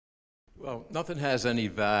Well, nothing has any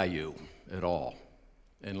value at all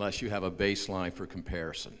unless you have a baseline for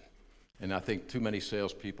comparison. And I think too many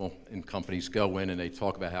salespeople in companies go in and they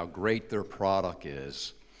talk about how great their product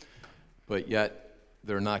is, but yet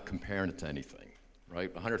they're not comparing it to anything,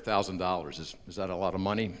 right? $100,000, is that a lot of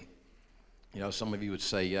money? You know, some of you would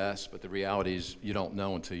say yes, but the reality is you don't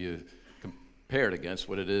know until you compare it against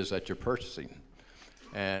what it is that you're purchasing.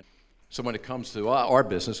 And so when it comes to our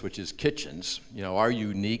business, which is kitchens, you know, our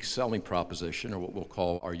unique selling proposition, or what we'll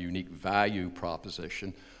call our unique value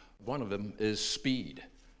proposition, one of them is speed,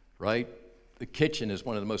 right? The kitchen is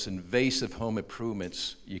one of the most invasive home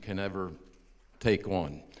improvements you can ever take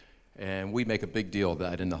on. And we make a big deal of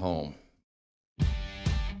that in the home.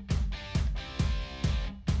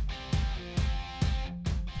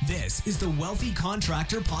 This is the Wealthy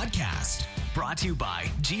Contractor Podcast, brought to you by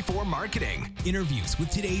G4 Marketing. Interviews with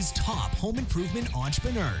today's top home improvement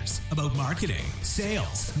entrepreneurs about marketing,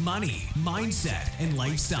 sales, money, mindset, and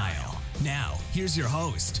lifestyle. Now, here's your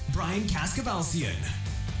host, Brian Kaskavalciyan.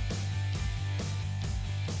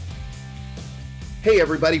 Hey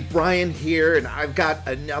everybody, Brian here, and I've got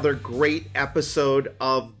another great episode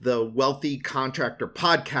of the Wealthy Contractor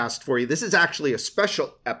Podcast for you. This is actually a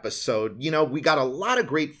special episode. You know, we got a lot of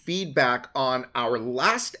great feedback on our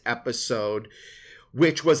last episode,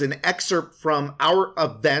 which was an excerpt from our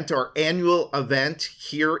event, our annual event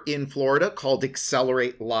here in Florida called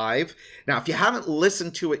Accelerate Live. Now, if you haven't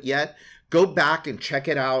listened to it yet, go back and check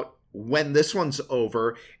it out. When this one's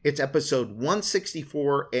over, it's episode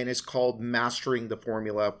 164 and is called Mastering the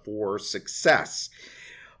Formula for Success.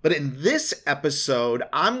 But in this episode,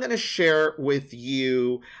 I'm going to share with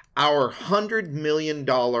you our $100 million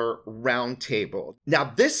roundtable. Now,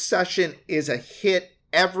 this session is a hit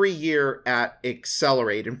every year at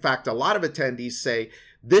Accelerate. In fact, a lot of attendees say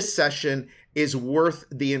this session is worth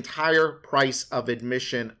the entire price of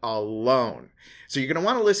admission alone. So you're going to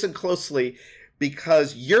want to listen closely,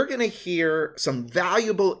 because you're going to hear some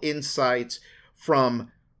valuable insights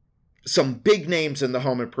from some big names in the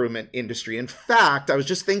home improvement industry. In fact, I was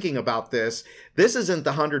just thinking about this. This isn't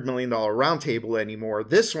the $100 million roundtable anymore.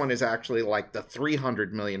 This one is actually like the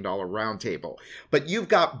 $300 million roundtable. But you've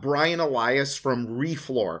got Brian Elias from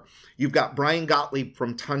Refloor. You've got Brian Gottlieb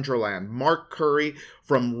from Tundraland, Mark Curry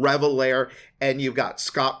from Revelair, and you've got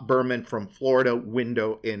Scott Berman from Florida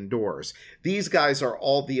Window and Doors. These guys are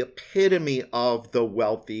all the epitome of the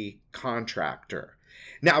wealthy contractor.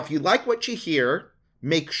 Now, if you like what you hear,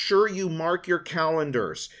 make sure you mark your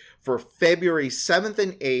calendars for February 7th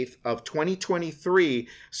and 8th of 2023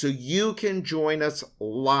 so you can join us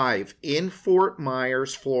live in Fort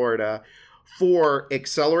Myers, Florida for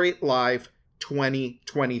Accelerate Live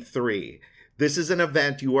 2023. This is an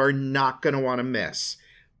event you are not going to want to miss.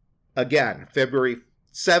 Again, February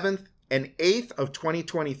 7th and 8th of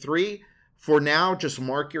 2023. For now, just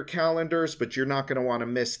mark your calendars, but you're not going to want to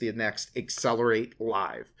miss the next Accelerate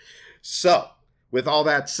Live. So, with all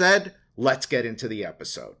that said, let's get into the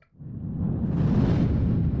episode.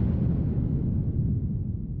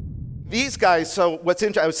 These guys, so what's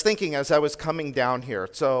interesting, I was thinking as I was coming down here,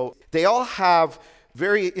 so they all have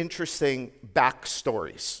very interesting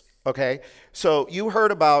backstories, okay? So you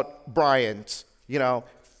heard about Brian's,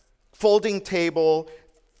 folding table,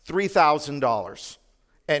 $3,000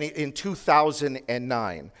 and in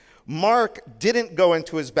 2009. Mark didn't go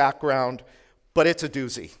into his background, but it's a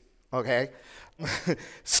doozy, okay?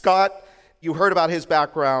 Scott, you heard about his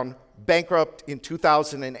background, bankrupt in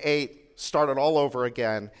 2008, started all over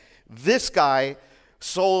again. This guy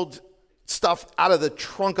sold stuff out of the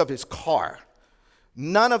trunk of his car.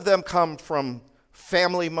 None of them come from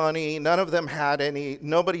family money. None of them had any,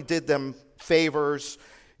 nobody did them favors.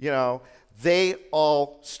 They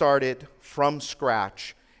all started from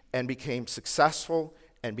scratch and became successful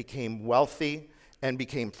and became wealthy and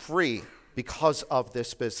became free because of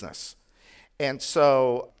this business. And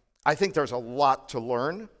so I think there's a lot to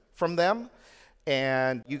learn from them,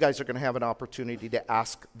 and you guys are going to have an opportunity to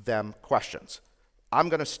ask them questions. I'm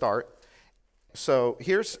going to start. So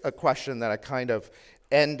here's a question that I kind of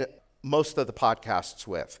end most of the podcasts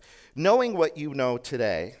with. Knowing what you know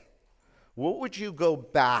today, what would you go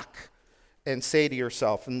back and say to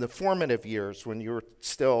yourself in the formative years when you were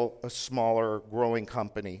still a smaller, growing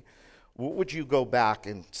company? What would you go back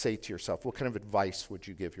and say to yourself? What kind of advice would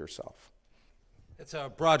you give yourself? It's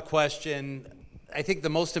a broad question. I think the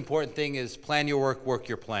most important thing is plan your work, work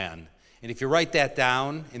your plan. And if you write that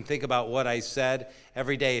down and think about what I said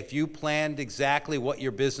every day, if you planned exactly what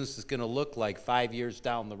your business is going to look like 5 years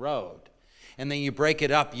down the road, and then you break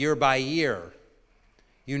it up year by year,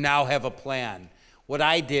 you now have a plan. What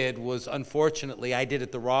I did was, unfortunately, I did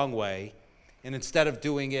it the wrong way. And instead of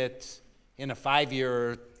doing it in a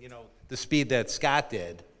 5-year, the speed that Scott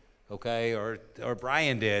did, okay, or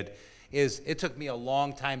Brian did, is it took me a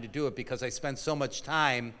long time to do it because I spent so much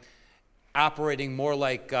time operating more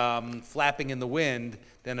like flapping in the wind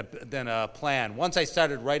than a plan. Once I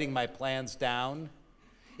started writing my plans down,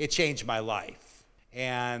 it changed my life.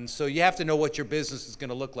 And so you have to know what your business is going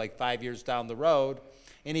to look like 5 years down the road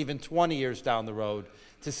and even 20 years down the road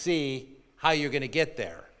to see how you're going to get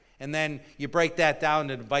there. And then you break that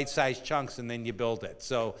down into bite-sized chunks and then you build it.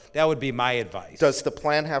 So that would be my advice. Does the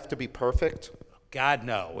plan have to be perfect? God,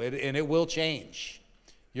 no. And it will change.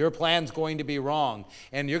 Your plan's going to be wrong.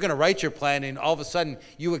 And you're going to write your plan and all of a sudden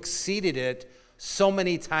you exceeded it so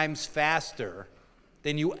many times faster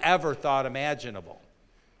than you ever thought imaginable.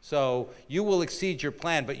 So you will exceed your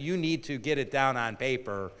plan, but you need to get it down on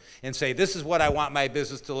paper and say, this is what I want my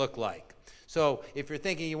business to look like. So if you're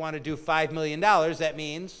thinking you want to do $5 million, that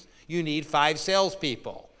means you need 5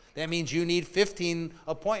 salespeople. That means you need 15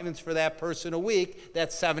 appointments for that person a week.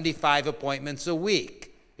 That's 75 appointments a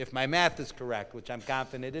week, if my math is correct, which I'm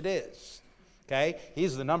confident it is. Okay?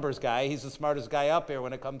 He's the numbers guy. He's the smartest guy up here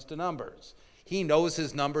when it comes to numbers. He knows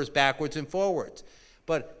his numbers backwards and forwards.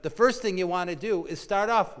 But the first thing you want to do is start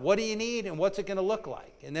off, what do you need and what's it going to look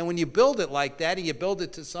like? And then when you build it like that and you build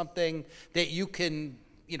it to something that you can,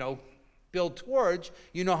 build towards,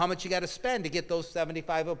 you know how much you got to spend to get those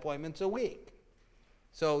 75 appointments a week.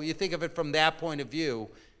 So you think of it from that point of view.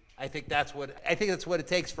 I think that's what it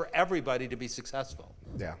takes for everybody to be successful.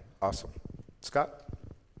 Yeah, awesome. Scott?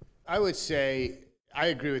 I would say I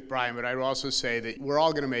agree with Brian, but I would also say that we're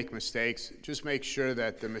all going to make mistakes. Just make sure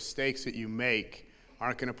that the mistakes that you make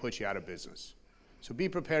aren't going to put you out of business. So be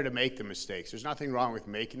prepared to make the mistakes. There's nothing wrong with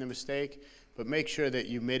making the mistake, but make sure that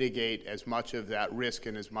you mitigate as much of that risk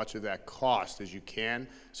and as much of that cost as you can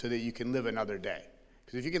so that you can live another day.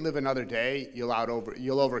 Because if you can live another day,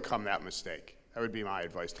 you'll overcome that mistake. That would be my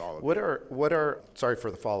advice to all of you. What are sorry for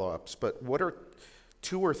the follow-ups, but what are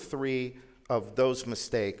 2 or 3 of those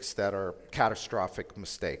mistakes that are catastrophic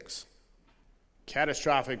mistakes?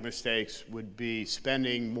 Catastrophic mistakes would be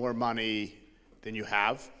spending more money than you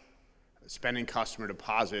have, spending customer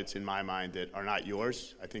deposits, in my mind, that are not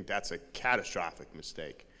yours. I think that's a catastrophic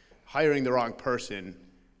mistake. Hiring the wrong person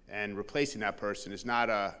and replacing that person is not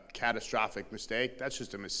a catastrophic mistake. That's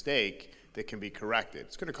just a mistake that can be corrected.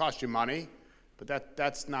 It's going to cost you money, but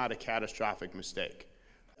that's not a catastrophic mistake.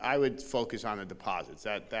 I would focus on the deposits.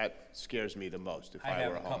 That scares me the most if I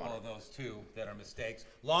were a homeowner. I have a couple of those too that are mistakes.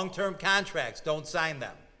 Long-term contracts, don't sign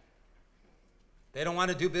them. They don't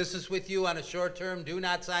want to do business with you on a short term, do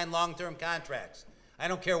not sign long-term contracts. I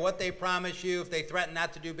don't care what they promise you. If they threaten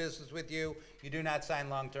not to do business with you, you do not sign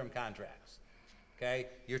long-term contracts. Okay?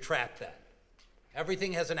 You're trapped then.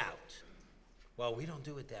 Everything has an out. Well, we don't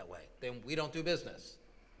do it that way. Then we don't do business.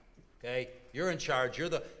 Okay? You're in charge.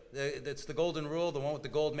 That's the golden rule. The one with the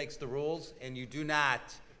gold makes the rules, and you do not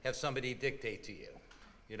have somebody dictate to you.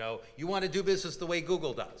 You want to do business the way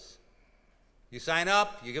Google does. You sign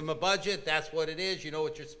up, you give them a budget, that's what it is, you know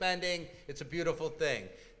what you're spending, it's a beautiful thing.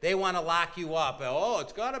 They want to lock you up. Oh,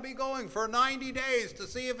 it's got to be going for 90 days to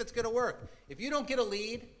see if it's going to work. If you don't get a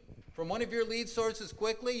lead from one of your lead sources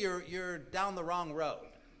quickly, you're down the wrong road.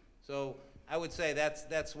 So I would say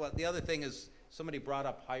that's what. The other thing is, somebody brought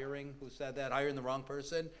up hiring, who said that, hiring the wrong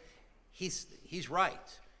person. He's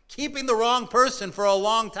right. Keeping the wrong person for a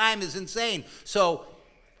long time is insane. So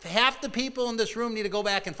half the people in this room need to go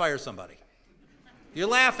back and fire somebody. You're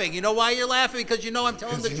laughing. You know why you're laughing? Because you know I'm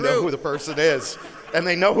telling the truth. You know who the person is, and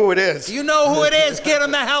they know who it is. You know who it is. Get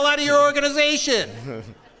them the hell out of your organization.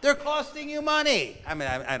 They're costing you money. I mean,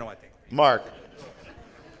 I don't want to think. Mark,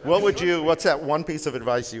 what's that one piece of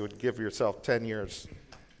advice you would give yourself 10 years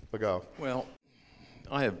ago? Well,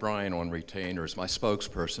 I have Brian on retainer as my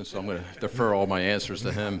spokesperson, so I'm going to defer all my answers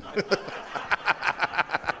to him.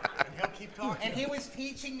 He'll keep talking. And he was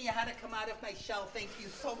teaching me how to come out of my shell. Thank you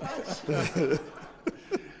so much.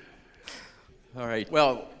 All right.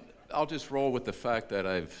 Well, I'll just roll with the fact that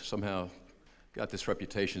I've somehow got this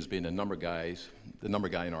reputation as being the number guy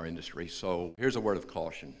in our industry. So here's a word of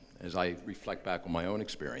caution as I reflect back on my own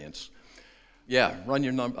experience. Yeah, run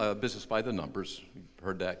your business by the numbers. We've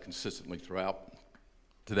heard that consistently throughout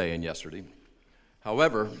today and yesterday.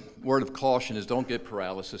 However, word of caution is don't get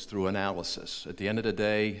paralysis through analysis. At the end of the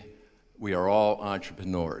day, we are all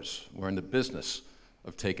entrepreneurs. We're in the business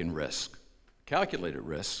of taking risk, calculated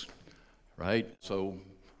risks, right? So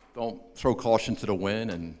don't throw caution to the wind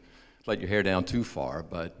and let your hair down too far,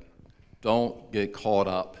 but don't get caught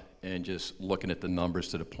up in just looking at the numbers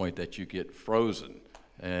to the point that you get frozen.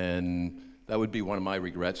 And that would be one of my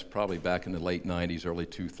regrets, probably back in the late 90s, early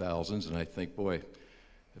 2000s, and I think, boy,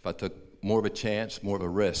 if I took more of a chance, more of a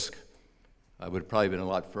risk, I would have probably been a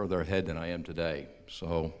lot further ahead than I am today.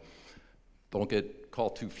 So don't get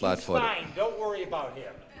caught too flat-footed. He's fine. Don't worry about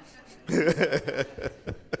him.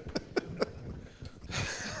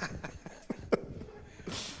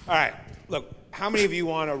 All right, look, how many of you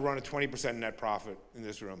want to run a 20% net profit in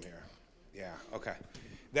this room here? Yeah, okay.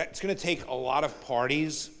 That's going to take a lot of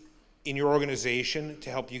parties in your organization to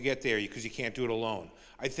help you get there because you can't do it alone.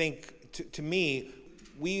 I think, to me,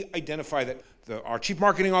 we identify that our chief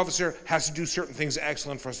marketing officer has to do certain things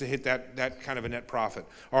excellent for us to hit that kind of a net profit.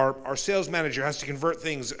 Our sales manager has to convert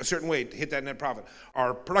things a certain way to hit that net profit.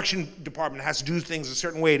 Our production department has to do things a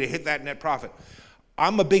certain way to hit that net profit.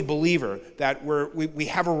 I'm a big believer that we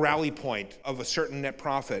have a rally point of a certain net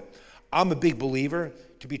profit. I'm a big believer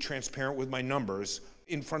to be transparent with my numbers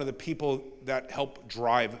in front of the people that help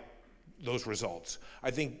drive those results.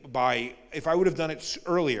 I think if I would have done it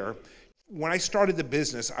earlier, when I started the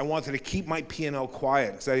business, I wanted to keep my P&L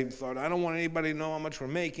quiet because I thought, I don't want anybody to know how much we're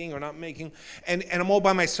making or not making. And I'm all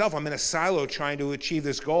by myself. I'm in a silo trying to achieve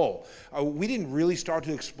this goal. We didn't really start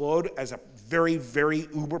to explode as a very, very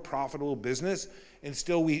uber profitable business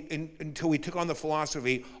until we took on the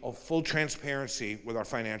philosophy of full transparency with our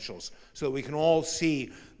financials so that we can all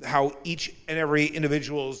see how each and every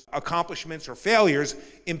individual's accomplishments or failures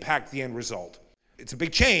impact the end result. It's a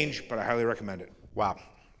big change, but I highly recommend it. Wow.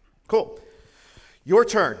 Cool. Your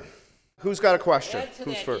turn. Who's got a question? Add to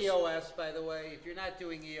Who's that first? EOS, by the way. If you're not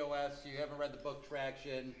doing EOS, you haven't read the book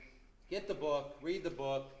Traction, get the book, read the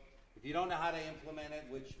book. If you don't know how to implement it,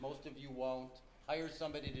 which most of you won't, hire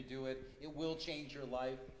somebody to do it. It will change your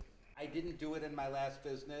life. I didn't do it in my last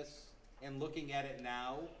business, and looking at it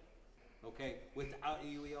now, okay, without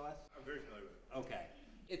EOS? I'm very familiar with it. Okay.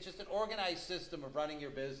 It's just an organized system of running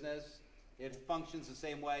your business. It functions the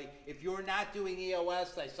same way. If you're not doing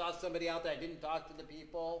EOS, I saw somebody out there, I didn't talk to the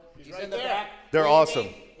people. He's right in the there. back. They're waving, awesome.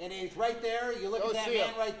 And he's right there. You look Go at that see man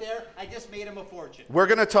him. right there. I just made him a fortune. We'll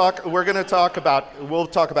talk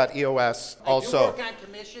about EOS also. I do work on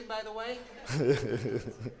commission, by the way.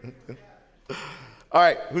 All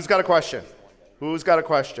right, who's got a question?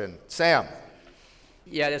 Sam.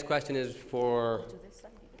 Yeah, this question is for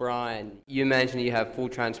Brian. You mentioned you have full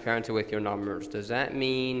transparency with your numbers. Does that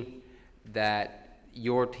mean that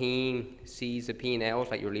your team sees the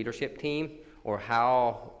P&Ls, like your leadership team, or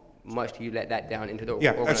how much do you let that down into the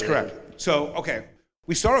Yeah, that's correct. So, okay,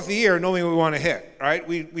 we start off the year knowing we want to hit, right?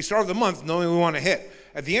 We start off the month knowing we want to hit.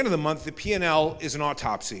 At the end of the month, the P&L is an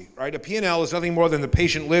autopsy, right? A P&L is nothing more than the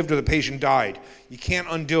patient lived or the patient died. You can't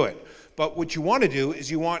undo it. But what you want to do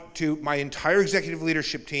is my entire executive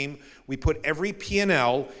leadership team, we put every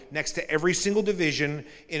P&L next to every single division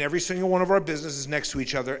in every single one of our businesses next to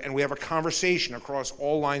each other, and we have a conversation across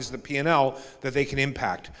all lines of the P&L that they can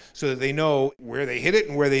impact so that they know where they hit it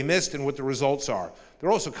and where they missed and what the results are.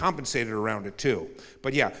 They're also compensated around it too.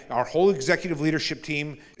 But yeah, our whole executive leadership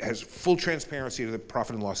team has full transparency to the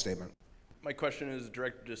profit and loss statement. My question is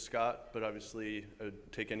directed to Scott, but obviously I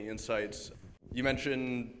would take any insights. You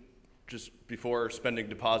mentioned just before spending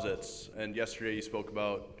deposits, and yesterday you spoke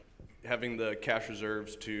about having the cash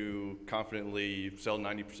reserves to confidently sell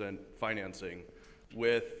 90% financing.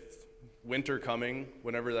 With winter coming,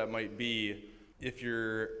 whenever that might be, if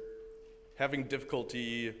you're having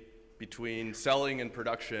difficulty between selling and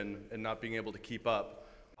production and not being able to keep up,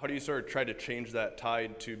 how do you sort of try to change that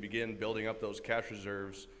tide to begin building up those cash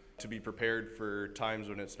reserves to be prepared for times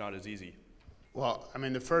when it's not as easy? Well, I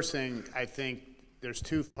mean, the first thing, I think there's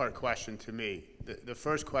two-part question to me. The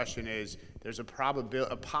first question is there's a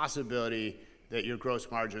possibility that your gross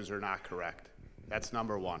margins are not correct. That's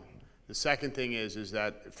number one. The second thing is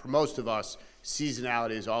that for most of us,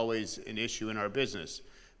 seasonality is always an issue in our business.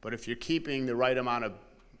 But if you're keeping the right amount of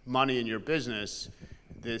money in your business,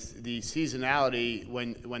 the seasonality,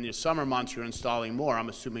 when your summer months you're installing more, I'm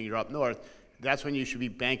assuming you're up north, that's when you should be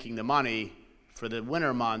banking the money for the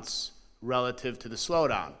winter months relative to the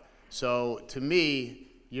slowdown. So to me,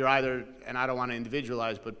 you're either, and I don't want to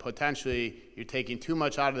individualize, but potentially you're taking too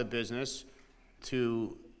much out of the business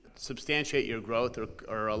to substantiate your growth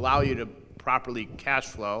or allow you to properly cash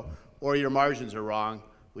flow, or your margins are wrong,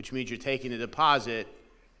 which means you're taking a deposit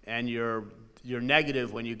and you're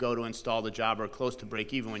negative when you go to install the job or close to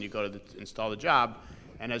break even when you go to install the job,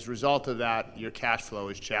 and as a result of that, your cash flow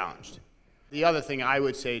is challenged. The other thing I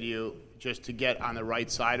would say to you, just to get on the right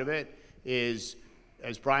side of it, is,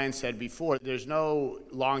 as Brian said before, there's no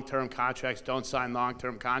long-term contracts. Don't sign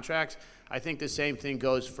long-term contracts. I think the same thing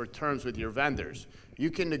goes for terms with your vendors. You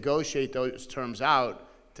can negotiate those terms out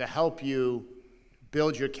to help you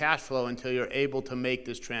build your cash flow until you're able to make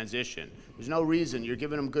this transition. There's no reason. You're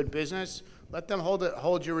giving them good business. Let them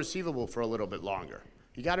hold your receivable for a little bit longer.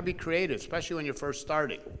 You got to be creative, especially when you're first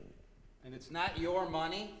starting. And it's not your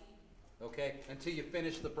money, okay, until you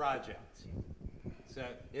finish the project. So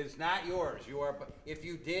it's not yours. If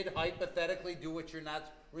you did hypothetically do what you're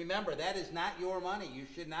not, remember, that is not your money. You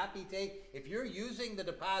should not be if you're using the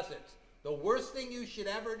deposits, the worst thing you should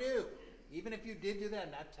ever do, even if you did do that,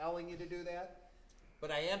 I'm not telling you to do that,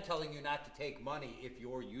 but I am telling you not to take money if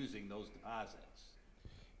you're using those deposits.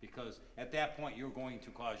 Because at that point, you're going to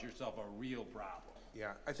cause yourself a real problem.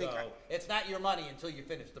 Yeah, I think. So it's not your money until you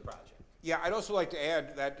finish the project. Yeah, I'd also like to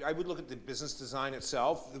add that I would look at the business design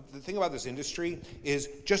itself. The thing about this industry is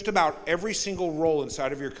just about every single role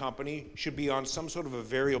inside of your company should be on some sort of a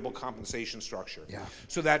variable compensation structure. Yeah.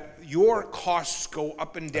 So that your costs go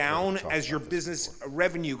up and down as your business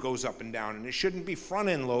revenue goes up and down. And it shouldn't be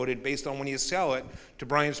front-end loaded based on when you sell it. To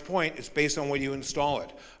Brian's point, it's based on when you install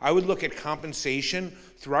it. I would look at compensation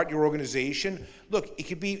throughout your organization. Look, it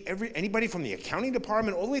could be anybody from the accounting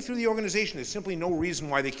department all the way through the organization. There's simply no reason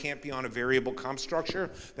why they can't be on a variable comp structure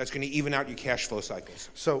that's going to even out your cash flow cycles.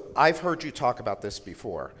 So I've heard you talk about this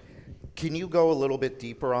before. Can you go a little bit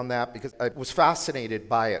deeper on that? Because I was fascinated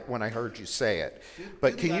by it when I heard you say it.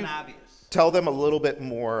 But can you tell them a little bit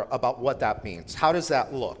more about what that means? How does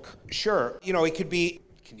that look? Sure. It could be,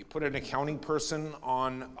 can you put an accounting person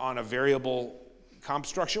on a variable comp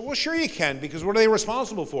structure? Well, sure you can, because what are they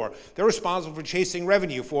responsible for? They're responsible for chasing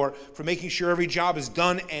revenue, for making sure every job is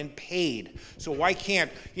done and paid. So why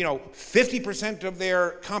can't 50% of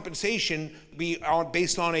their compensation be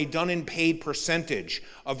based on a done and paid percentage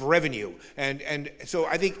of revenue? And so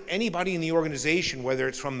I think anybody in the organization, whether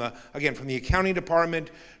it's from the accounting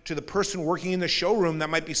department to the person working in the showroom that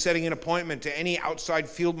might be setting an appointment to any outside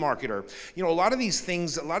field marketer, a lot of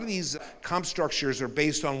these comp structures are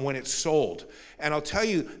based on when it's sold. And I'll tell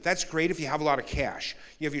you, that's great if you have a lot of cash.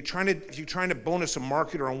 If you're trying to bonus a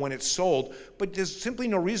marketer on when it's sold, but there's simply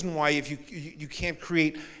no reason why if you can't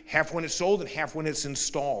create half when it's sold and half when it's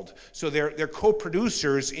installed. So they're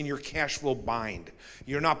co-producers in your cash flow bind.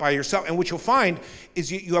 You're not by yourself. And what you'll find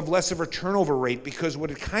is you have less of a turnover rate, because what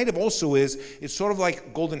it kind of also is, it's sort of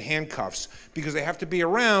like golden handcuffs, because they have to be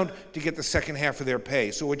around to get the second half of their pay.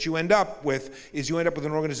 So what you end up with is an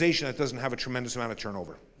organization that doesn't have a tremendous amount of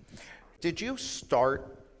turnover. Did you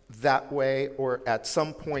start that way, or at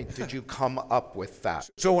some point did you come up with that?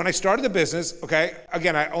 So when I started the business, okay,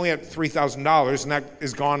 again, I only had $3,000, and that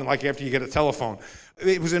is gone like after you get a telephone.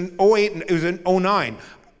 It was in 08, it was in 09.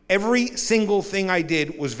 Every single thing I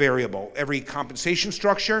did was variable. Every compensation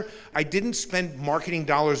structure, I didn't spend marketing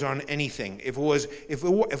dollars on anything.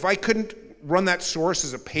 If I couldn't run that source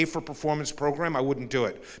as a pay-for-performance program, I wouldn't do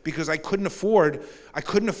it, because I couldn't afford,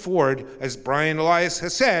 as Brian Elias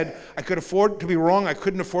has said, I could afford to be wrong. I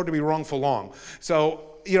couldn't afford to be wrong for long.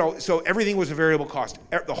 So everything was a variable cost.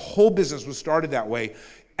 The whole business was started that way.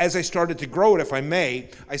 As I started to grow it, if I may,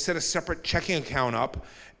 I set a separate checking account up.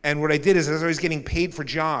 And what I did is, as I was getting paid for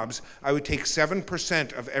jobs, I would take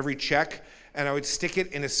 7% of every check and I would stick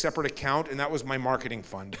it in a separate account, and that was my marketing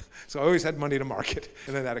fund. So I always had money to market,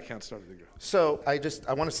 and then that account started to grow. So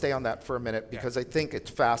I want to stay on that for a minute, because I think it's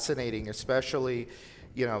fascinating, especially,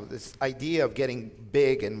 this idea of getting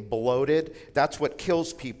big and bloated. That's what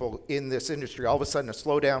kills people in this industry. All of a sudden a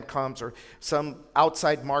slowdown comes, or some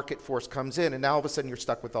outside market force comes in, and now all of a sudden you're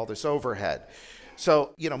stuck with all this overhead.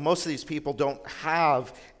 So, most of these people don't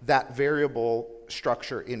have that variable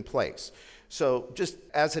structure in place. So just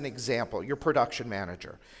as an example, your production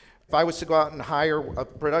manager. If I was to go out and hire a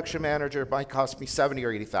production manager, it might cost me $70,000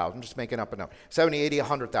 or $80,000. I'm just making up a number. $70,000,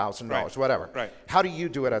 $80,000, $100,000, whatever. Right. How do you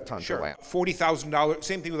do it at Tunterland? $40,000.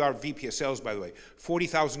 Same thing with our VP of sales, by the way.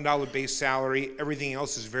 $40,000 base salary. Everything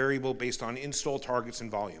else is variable based on install targets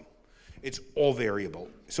and volume. It's all variable.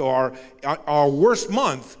 So our worst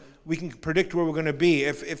month, we can predict where we're going to be.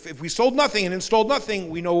 If we sold nothing and installed nothing,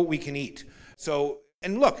 we know what we can eat. So,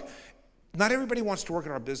 and look, not everybody wants to work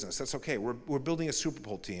in our business. That's okay. We're building a Super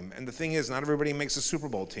Bowl team. And the thing is, not everybody makes a Super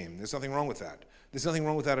Bowl team. There's nothing wrong with that. There's nothing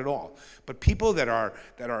wrong with that at all. But people that are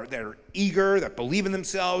eager, that believe in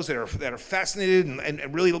themselves, that are fascinated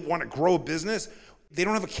and really want to grow a business, they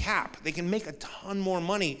don't have a cap. They can make a ton more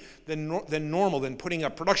money than normal, than putting a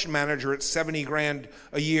production manager at $70,000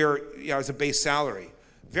 a year as a base salary.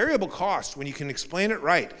 Variable cost, when you can explain it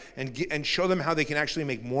right and show them how they can actually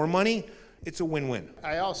make more money, it's a win-win.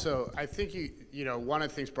 I think one of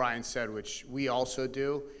the things Brian said, which we also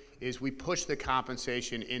do, is we push the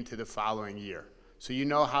compensation into the following year. So you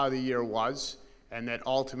know how the year was, and that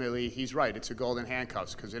ultimately, he's right, it's a golden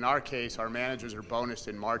handcuffs, because in our case, our managers are bonused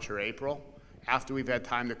in March or April, after we've had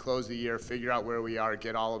time to close the year, figure out where we are,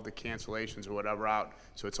 get all of the cancellations or whatever out,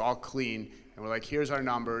 so it's all clean, and we're like, here's our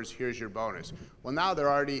numbers, here's your bonus. Well, now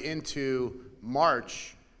they're already into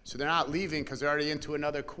March, so they're not leaving because they're already into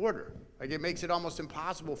another quarter. Like, it makes it almost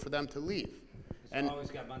impossible for them to leave. And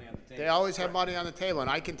always got money on the table. They always have money on the table, and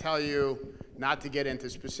I can tell you, not to get into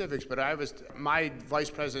specifics, but my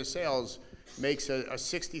vice president of sales makes a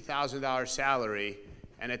 $60,000 salary,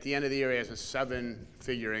 and at the end of the year, he has a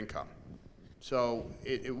 7-figure income. So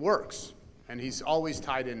it works, and he's always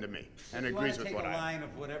tied into me and agrees with what I. Take a line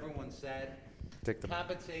of what everyone said. Take them.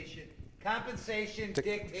 Compensation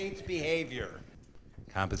dictates behavior.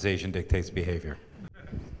 Compensation dictates behavior.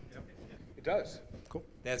 It does. Cool.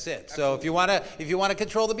 That's it. So if you want to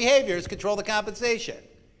control the behaviors, control the compensation.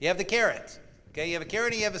 You have the carrot. Okay, you have a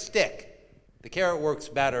carrot and you have a stick. The carrot works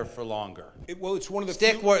better for longer. It's one of the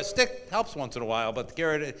stick helps once in a while, but the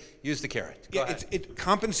carrot, use the carrot. Go ahead.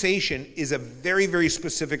 Compensation is a very, very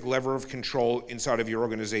specific lever of control inside of your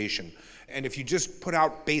organization. And if you just put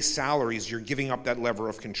out base salaries, you're giving up that lever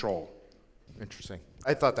of control. Interesting.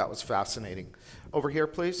 I thought that was fascinating. Over here,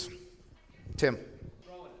 please. Tim.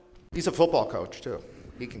 He's a football coach, too.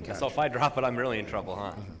 He can catch. So if I drop it, I'm really in trouble,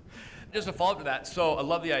 huh? Just a follow-up to that. So I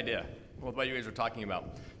love the idea, what you guys were talking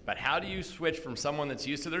about. But how do you switch from someone that's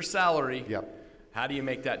used to their salary? Yep. How do you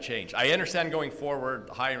make that change? I understand going forward,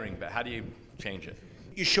 hiring, but how do you change it?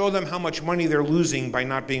 You show them how much money they're losing by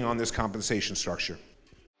not being on this compensation structure.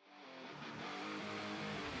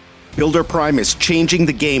 Builder Prime is changing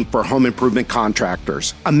the game for home improvement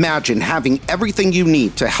contractors. Imagine having everything you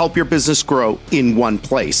need to help your business grow in one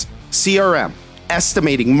place. CRM,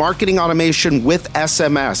 estimating, marketing automation with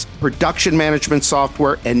SMS, production management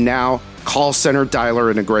software, and now call center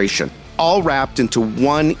dialer integration, all wrapped into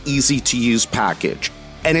one easy-to-use package.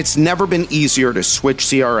 And it's never been easier to switch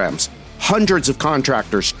CRMs. Hundreds of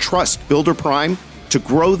contractors trust Builder Prime to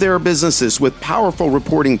grow their businesses with powerful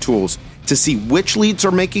reporting tools to see which leads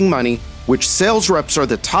are making money, which sales reps are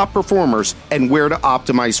the top performers, and where to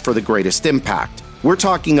optimize for the greatest impact. We're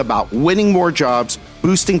talking about winning more jobs,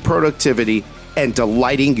 boosting productivity, and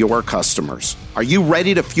delighting your customers. Are you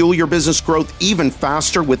ready to fuel your business growth even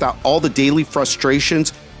faster without all the daily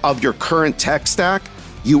frustrations of your current tech stack?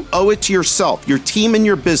 You owe it to yourself, your team, and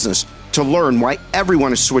your business to learn why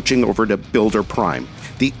everyone is switching over to Builder Prime,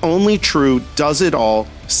 the only true does-it-all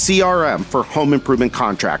CRM for home improvement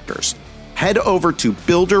contractors. Head over to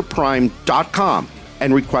builderprime.com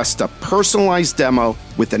and request a personalized demo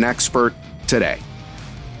with an expert today.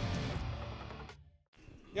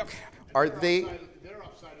 Yep. Are they... Their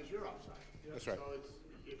upside is your upside. That's right. So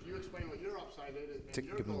if you explain what your upside is, and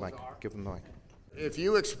your Give them the goals mic. are, Give them the mic. if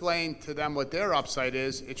you explain to them what their upside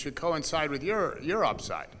is, it should coincide with your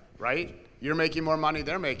upside, right? You're making more money,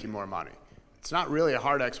 they're making more money. It's not really a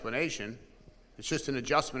hard explanation. It's just an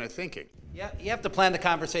adjustment of thinking. Yeah, you have to plan the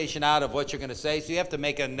conversation out of what you're going to say, so you have to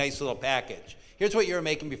make a nice little package. Here's what you were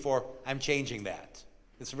making before. I'm changing that.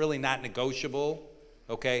 It's really not negotiable,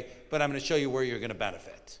 okay? But I'm going to show you where you're going to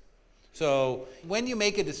benefit. So when you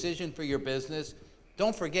make a decision for your business,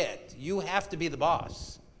 don't forget, you have to be the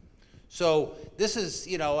boss. So this is,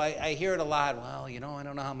 I hear it a lot. Well, I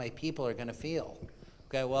don't know how my people are going to feel.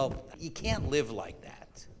 Okay, well, you can't live like that.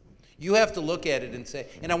 You have to look at it and say,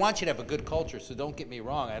 and I want you to have a good culture, so don't get me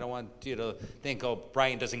wrong. I don't want you to think, oh,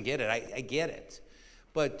 Brian doesn't get it. I get it.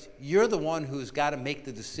 But you're the one who's got to make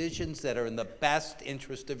the decisions that are in the best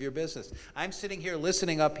interest of your business. I'm sitting here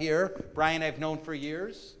listening up here. Brian I've known for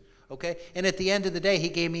years, okay? And at the end of the day, he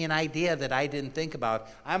gave me an idea that I didn't think about.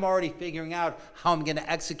 I'm already figuring out how I'm going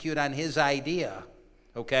to execute on his idea,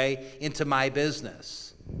 okay, into my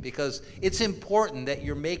business. Because it's important that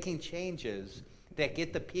you're making changes that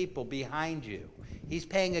get the people behind you. He's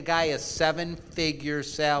paying a guy a 7-figure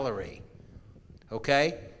salary,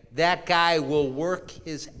 okay? That guy will work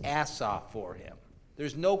his ass off for him.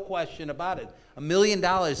 There's no question about it. $1 million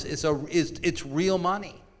it's real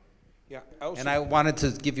money. Yeah. And I wanted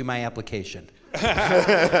to give you my application.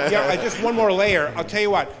 Yeah, just one more layer. I'll tell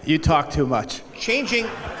you what. You talk too much. Changing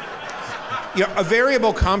a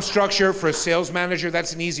variable comp structure for a sales manager,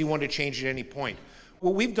 that's an easy one to change at any point.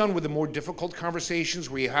 What we've done with the more difficult conversations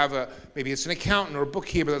where you have maybe it's an accountant or a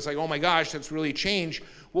bookkeeper that's like, oh my gosh, that's really changed.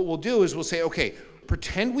 What we'll do is we'll say, okay,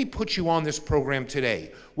 pretend we put you on this program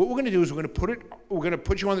today. What we're going to do is we're going to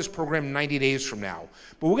put you on this program 90 days from now.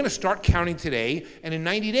 But we're going to start counting today, and in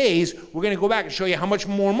 90 days, we're going to go back and show you how much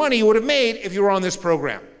more money you would have made if you were on this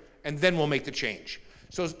program. And then we'll make the change.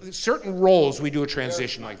 So certain roles, we do a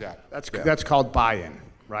transition like that. That's called buy-in,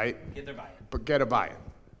 right? Get their buy-in. But get a buy-in.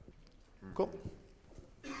 Cool.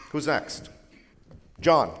 Who's next?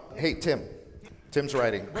 John. Hey, Tim. Tim's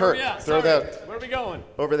writing. Where Kurt, are we at? throw Sorry. that Where are we going?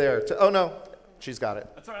 over there. Oh, no. She's got it.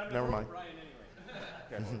 That's all right. Never mind. Brian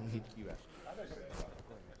anyway.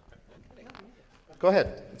 Go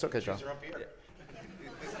ahead. It's okay, John.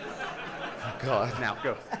 God. Now,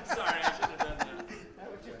 go. Sorry, I should have done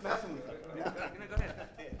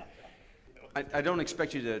that. I don't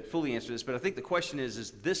expect you to fully answer this, but I think the question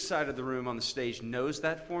is this side of the room on the stage knows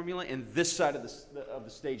that formula, and this side of the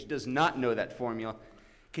stage does not know that formula.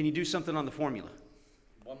 Can you do something on the formula?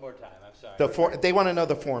 One more time, I'm sorry. They want to know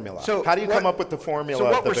the formula. So how do you what- come up with the formula So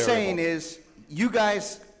of what the we're saying variables? is, you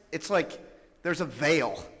guys, it's like there's a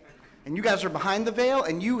veil, and you guys are behind the veil,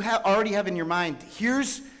 and you already have in your mind,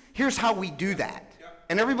 here's how we do that.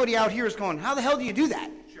 And everybody out here is going, how the hell do you do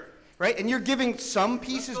that? Sure. Right? And you're giving some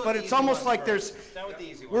pieces, but it's almost like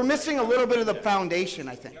we're missing a little bit of the foundation,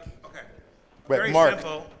 I think. Okay. Wait, Very Mark,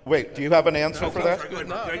 simple. wait, do you have an answer for that? Go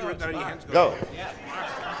ahead. Go.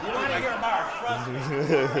 You want to hear Mark, trust me.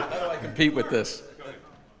 How do I compete with this?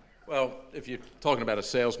 Well, if you're talking about a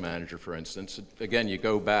sales manager, for instance, again, you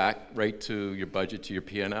go back right to your budget, to your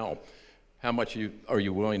P&L. How much are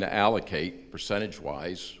you willing to allocate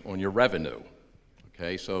percentage-wise on your revenue?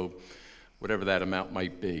 Okay, so whatever that amount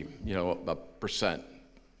might be, a percent,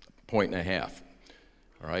 1.5.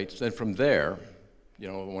 All right, so then from there,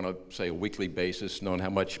 on a weekly basis, knowing how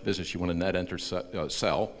much business you want to net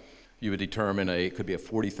sell, you would determine it could be a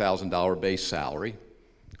 $40,000 base salary.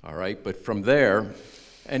 All right, but from there,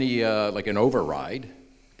 any like an override,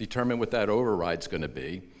 determine what that override's going to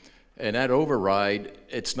be. And that override,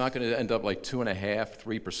 it's not going to end up like 2.5%,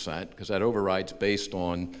 3%, because that override's based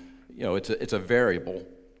on, it's a variable,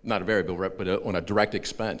 not a variable, but on a direct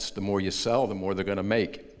expense. The more you sell, the more they're going to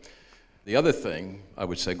make. The other thing, I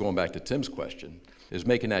would say, going back to Tim's question, is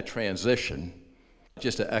making that transition.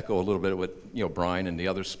 Just to echo a little bit of what Brian and the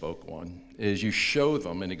others spoke on, is you show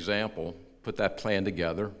them an example, put that plan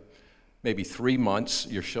together. Maybe 3 months,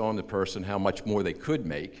 you're showing the person how much more they could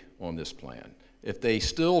make on this plan. If they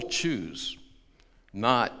still choose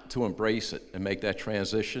not to embrace it and make that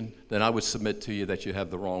transition, then I would submit to you that you have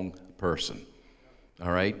the wrong person.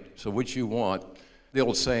 All right? So what you want, the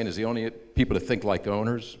old saying is the only people that think like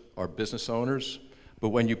owners are business owners, but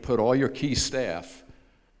when you put all your key staff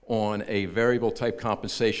on a variable type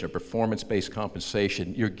compensation, a performance-based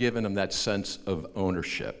compensation, you're giving them that sense of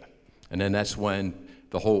ownership. And then that's when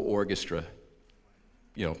the whole orchestra,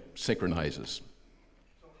 synchronizes.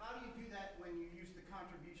 So how do you do that when you use the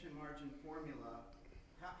contribution margin formula?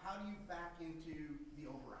 How do you back into the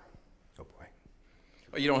override? Oh, boy.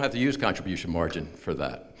 Well, you don't have to use contribution margin for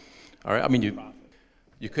that. All right? I mean, you want...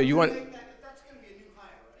 That's going to be a new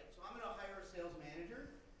hire, right? So I'm going to hire a sales manager.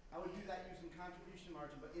 I would do that using contribution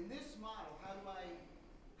margin. But in this model, how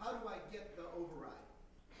do I get the override?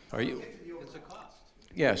 Are you... It's a cost.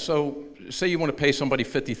 Yeah, so say you want to pay somebody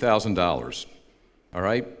 $50,000, all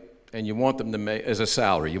right? And you want them to make, as a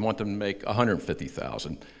salary, you want them to make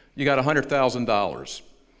 $150,000. You got $100,000,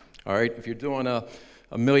 all right? If you're doing $1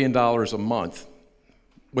 million a month,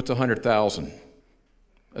 what's $100,000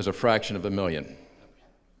 as a fraction of $1 million?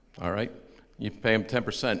 All right? You pay them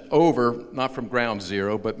 10% over, not from ground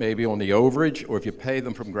zero, but maybe on the overage, or if you pay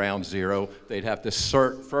them from ground zero, they'd have to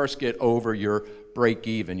first get over your break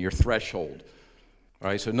even, your threshold. All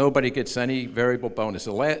right, so nobody gets any variable bonus.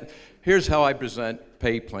 Here's how I present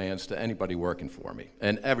pay plans to anybody working for me.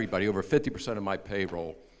 And everybody, over 50% of my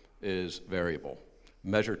payroll is variable.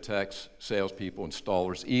 Measure techs, salespeople,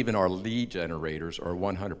 installers, even our lead generators are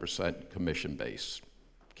 100% commission-based,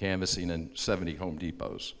 canvassing in 70 Home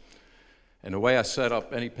Depots. And the way I set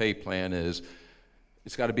up any pay plan is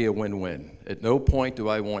it's got to be a win-win. At no point do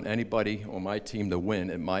I want anybody on my team to win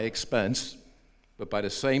at my expense, but by the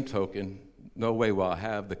same token, no way will I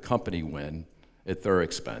have the company win at their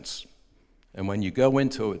expense. And when you go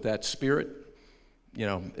into it with that spirit,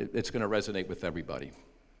 it's going to resonate with everybody.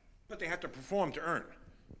 But they have to perform to earn.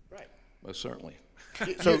 Right. Most certainly.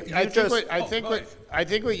 So I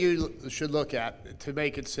think what you should look at, to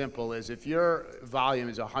make it simple, is if your volume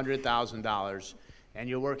is $100,000 and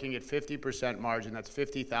you're working at 50% margin, that's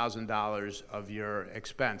 $50,000 of your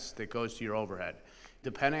expense that goes to your overhead.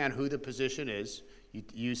 Depending on who the position is,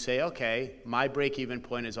 you say, okay, my break-even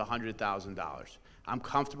point is $100,000. I'm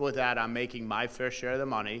comfortable with that. I'm making my fair share of the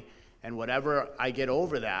money, and whatever I get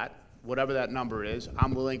over that, whatever that number is,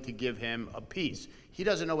 I'm willing to give him a piece. He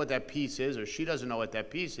doesn't know what that piece is, or she doesn't know what that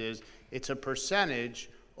piece is. It's a percentage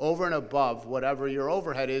over and above whatever your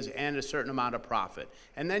overhead is and a certain amount of profit.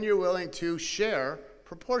 And then you're willing to share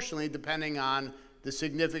proportionally depending on the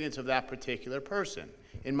significance of that particular person.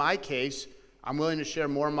 In my case, I'm willing to share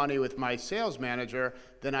more money with my sales manager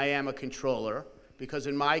than I am a controller, because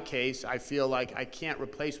in my case, I feel like I can't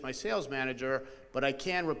replace my sales manager, but I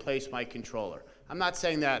can replace my controller. I'm not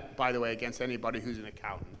saying that, by the way, against anybody who's an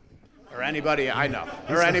accountant or anybody I know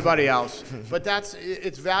or anybody else, but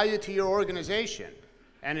it's value to your organization,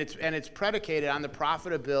 and it's predicated on the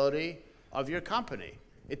profitability of your company.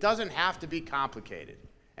 It doesn't have to be complicated.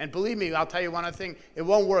 And believe me, I'll tell you one other thing, it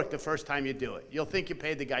won't work the first time you do it. You'll think you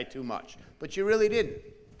paid the guy too much, but you really didn't,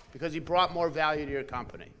 because he brought more value to your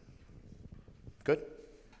company. Good?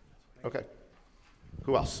 Okay.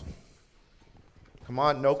 Who else? Come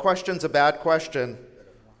on, no question's a bad question.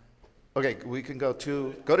 Okay, we can go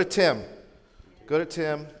to Tim. Go to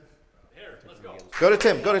Tim. Here, let's go. Go to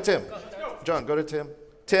Tim, go to Tim. John, go to Tim.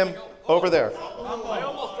 Tim, over there. I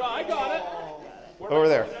almost dropped. I got it. Over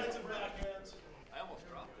there. I almost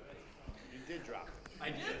dropped it. You did drop it. I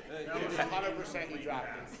did. 100% you dropped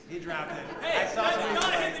it. He dropped it. Hey, you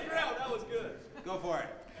gotta hit the ground. That was good. Go for it.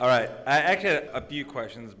 All right. I actually had a few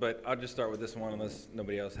questions, but I'll just start with this one unless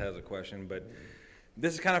nobody else has a question. But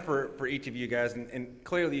this is kind of for each of you guys, and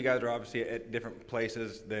clearly you guys are obviously at different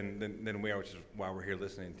places than we are, which is why we're here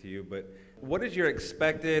listening to you. But what is your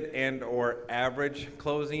expected and or average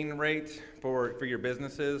closing rate for your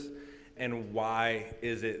businesses, and why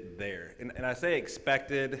is it there? And I say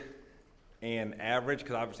expected and average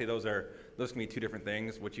because obviously those can be two different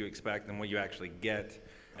things, what you expect and what you actually get.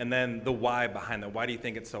 And then the why behind that. Why do you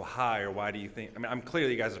think it's so high, or why do you think, I mean, I'm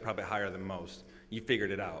clearly you guys are probably higher than most. You figured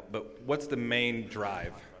it out. But what's the main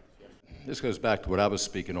drive? This goes back to what I was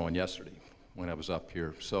speaking on yesterday when I was up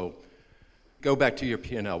here. So go back to your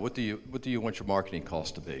P&L. What do you want your marketing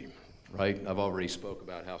cost to be, right? I've already spoke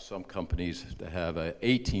about how some companies that have a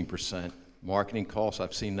 18% marketing cost,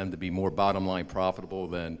 I've seen them to be more bottom line profitable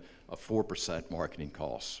than a 4% marketing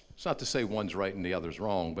cost. It's not to say one's right and the other's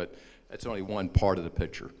wrong, but that's only one part of the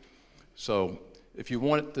picture. So if you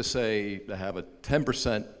want to say to have a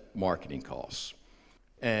 10% marketing cost,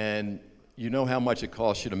 and you know how much it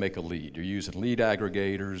costs you to make a lead. You're using lead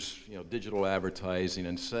aggregators, digital advertising,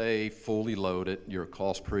 and say fully loaded, your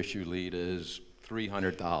cost per issue lead is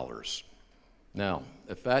 $300. Now,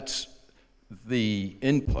 if that's the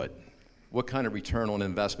input, what kind of return on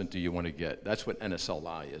investment do you want to get? That's what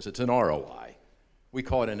NSLI is. It's an ROI. We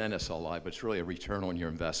call it an NSLI, but it's really a return on your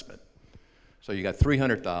investment. So you got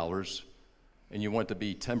 $300, and you want to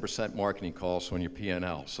be 10% marketing costs on your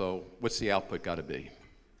P&L. So what's the output got to be?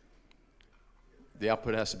 The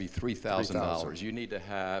output has to be $3,000. You need to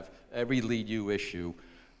have every lead you issue,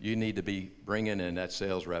 you need to be bringing in that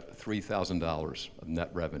sales rep $3,000 of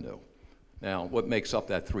net revenue. Now, what makes up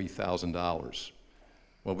that $3,000?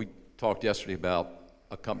 Well, we talked yesterday about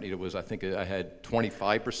a company that was, I think I had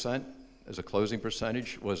 25% as a closing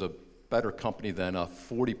percentage, was a better company than a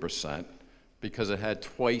 40% because it had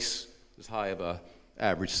twice as high of a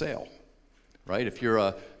average sale, right? If you're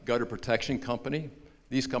a gutter protection company,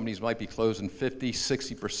 these companies might be closing 50,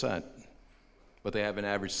 60%, but they have an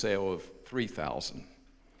average sale of $3,000.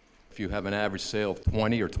 If you have an average sale of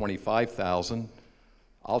 $20,000 or $25,000,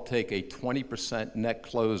 I'll take a 20% net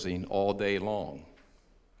closing all day long,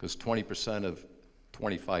 because 20% of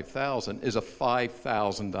 $25,000 is a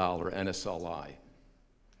 $5,000 NSLI.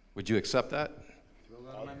 Would you accept that?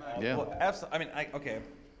 Yeah. Well, absolutely. I mean, okay.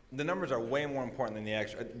 The numbers are way more important than the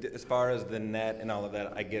actual. As far as the net and all of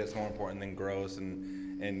that, I get it's more important than gross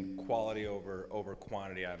and quality over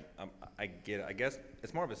quantity. I get it. I guess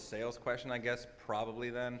it's more of a sales question. I guess probably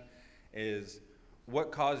then is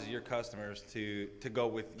what causes your customers to go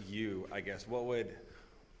with you. I guess what would.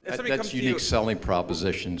 That's unique selling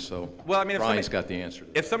proposition. So well, I mean, Brian's got the answer.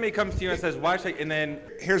 If somebody comes to you and says, "Why should I?" and then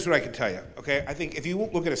here's what I can tell you. Okay, I think if you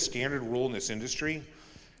look at a standard rule in this industry,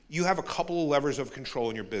 you have a couple of levers of control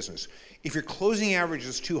in your business. If your closing average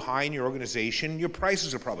is too high in your organization, your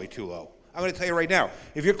prices are probably too low. I'm going to tell you right now,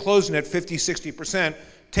 if you're closing at 50, 60%,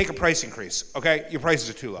 take a price increase, okay? Your prices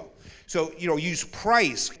are too low. So, use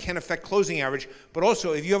price can affect closing average, but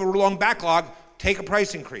also if you have a long backlog, take a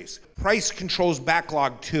price increase. Price controls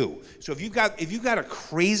backlog too. So if you've got a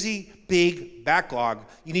crazy big backlog,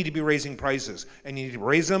 you need to be raising prices, and you need to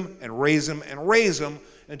raise them and raise them and raise them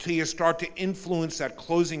until you start to influence that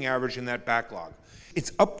closing average in that backlog.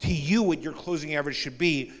 It's up to you what your closing average should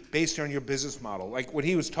be based on your business model. Like what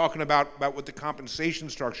he was talking about what the compensation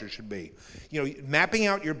structure should be. Mapping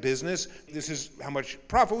out your business, this is how much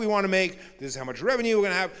profit we want to make, this is how much revenue we're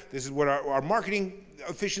going to have, this is what our marketing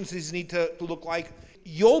efficiencies need to look like.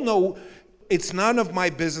 You'll know it's none of my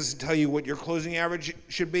business to tell you what your closing average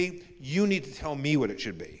should be. You need to tell me what it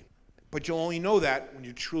should be. But you'll only know that when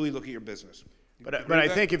you truly look at your business. But I Agree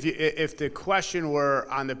with think if the question were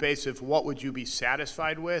on the basis of what would you be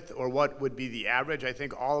satisfied with or what would be the average, I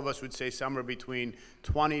think all of us would say somewhere between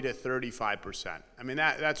 20 to 35%. I mean,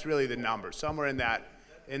 that's really the number, somewhere in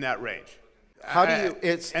that range. How do you,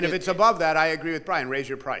 if it's above that, I agree with Brian, raise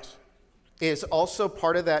your price. Is also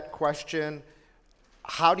part of that question,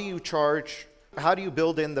 how do you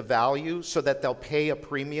build in the value so that they'll pay a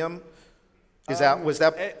premium? Was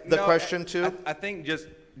that the question too? I think just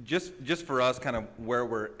for us, kind of where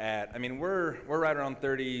we're at. I mean, we're right around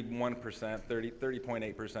 31%,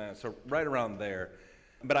 30.8%, so right around there.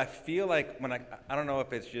 But I feel like I don't know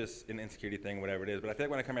if it's just an insecurity thing, whatever it is, but I feel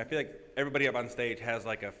like when I come here, I feel like everybody up on stage has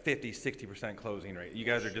like a 50, 60% closing rate. You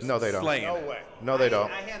guys are just slaying. No way. No, they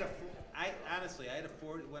don't. Honestly, I had a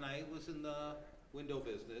 40, when I was in the window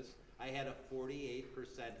business, I had a 48%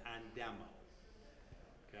 on demo.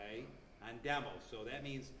 Okay? On demo. So that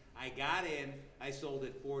means I got in, I sold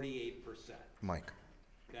at 48%. Mike.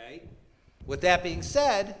 Okay? With that being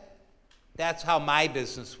said, that's how my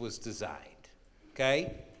business was designed.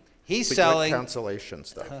 Okay? He's But selling. you had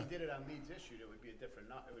cancellations though. If you did it on leads issued, it would be a different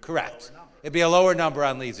number. Correct. It'd be a lower number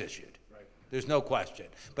on leads issued. Right. There's no question.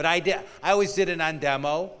 But I always did it on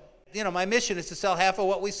demo. You know, my mission is to sell half of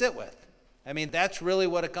what we sit with. I mean, that's really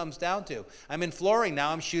what it comes down to. I'm in flooring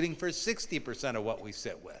now. I'm shooting for 60% of what we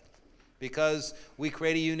sit with because we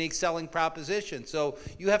create a unique selling proposition. So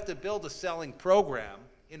you have to build a selling program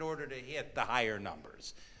in order to hit the higher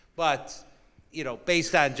numbers. But, you know,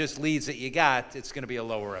 based on just leads that you got, it's going to be a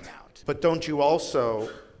lower amount. But don't you also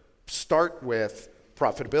start with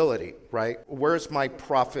profitability, right? Where's my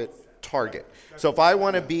profit target? So if I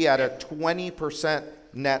want to be at a 20%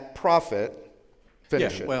 net profit,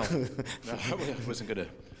 finish it. Well, no, I wasn't going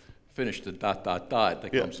to finish the ...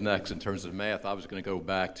 that comes next in terms of math. I was going to go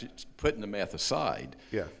back to putting the math aside.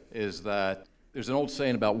 Yeah. Is that there's an old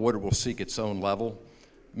saying about water will seek its own level,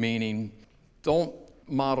 meaning don't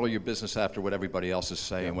model your business after what everybody else is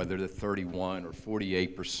saying, whether they're 31 or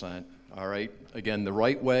 48%. All right? Again, the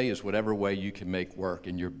right way is whatever way you can make work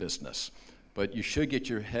in your business. But you should get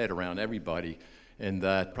your head around everybody, and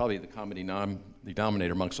that probably the common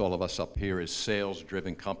denominator amongst all of us up here is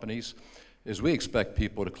sales-driven companies, is we expect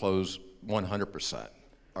people to close 100%.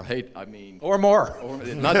 Or more.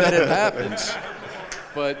 Not that it happens,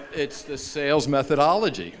 but it's the sales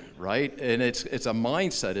methodology, right? And it's a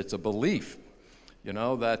mindset, it's a belief, you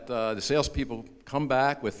know, that the salespeople come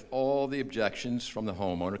back with all the objections from the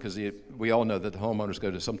homeowner, because we all know that the homeowners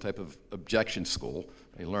go to some type of objection school.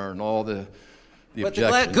 They learn all the objections.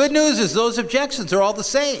 But the good news is those objections are all the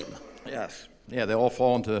same. Yes. Yeah, they all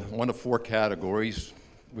fall into one of four categories.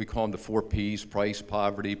 We call them the 4 Ps: price,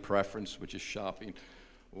 poverty, preference, which is shopping,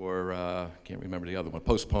 or can't remember the other one,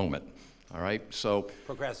 postponement. All right, so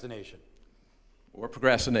Procrastination. or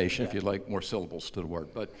progrestination, if you'd like more syllables to the word.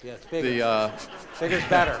 But Yeah, it's bigger. Bigger's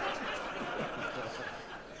better.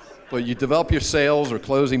 But you develop your sales or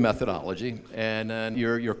closing methodology, and then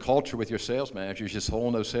your culture with your sales managers, just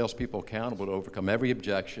holding those salespeople accountable to overcome every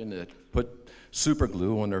objection, to put super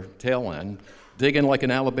glue on their tail end, dig in like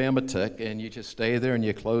an Alabama tick, and you just stay there and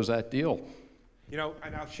you close that deal. You know,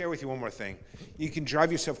 and I'll share with you one more thing. You can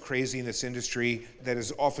drive yourself crazy in this industry that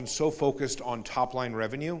is often so focused on top-line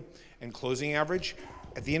revenue and closing average.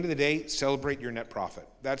 At the end of the day, celebrate your net profit.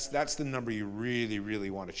 That's the number you really, really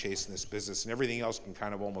want to chase in this business, and everything else can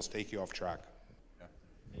kind of almost take you off track.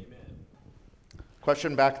 Amen.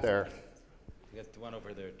 Question back there. You got one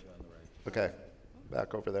over there, too, on the right. Okay,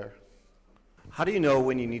 back over there. How do you know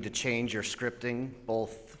when you need to change your scripting,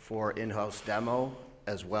 both for in-house demo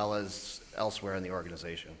as well as elsewhere in the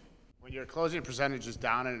organization? When your closing percentage is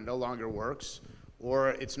down and it no longer works, or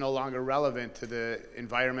it's no longer relevant to the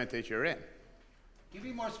environment that you're in. Can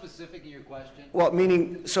you be more specific in your question? Well,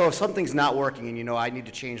 meaning, so if something's not working and you know I need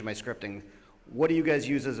to change my scripting, what do you guys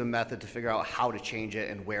use as a method to figure out how to change it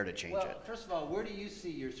and where to change it? Well, first of all, where do you see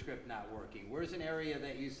your script not working? Where's an area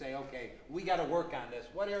that you say, okay, we got to work on this?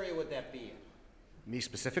 What area would that be in? Me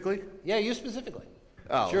specifically? Yeah, you specifically.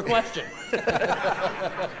 Oh. It's your question.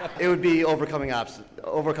 It would be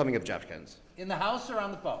overcoming objections. In the house or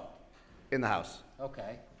on the phone? In the house.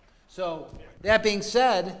 Okay. So, that being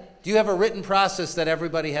said, do you have a written process that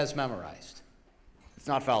everybody has memorized? It's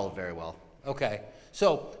not followed very well. Okay.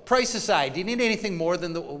 So, price aside, do you need anything more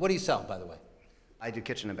than what do you sell, by the way? I do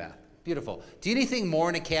kitchen and bath. Beautiful. Do you need anything more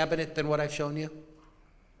in a cabinet than what I've shown you?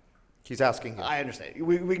 He's asking him. I understand.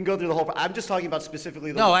 We can go through the whole. I'm just talking about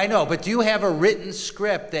specifically. No, I know, but do you have a written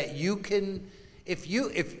script that you can?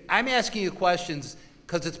 If I'm asking you questions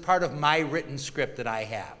because it's part of my written script that I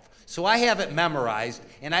have. So I have it memorized,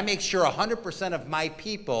 and I make sure 100% of my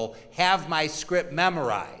people have my script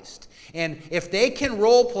memorized. And if they can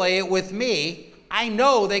role play it with me, I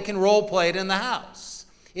know they can role play it in the house.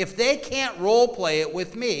 If they can't role play it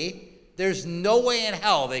with me, there's no way in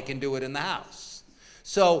hell they can do it in the house.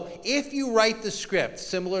 So if you write the script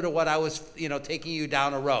similar to what I was, taking you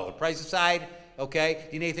down a road, price aside, okay,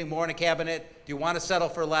 do you need anything more in a cabinet? Do you want to settle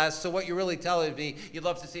for less? So what you're really telling me, you'd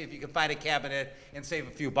love to see if you can find a cabinet and save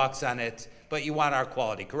a few bucks on it, but you want our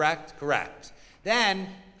quality, correct? Correct. Then,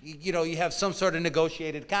 you have some sort of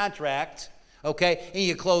negotiated contract, okay, and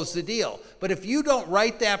you close the deal. But if you don't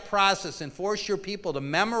write that process and force your people to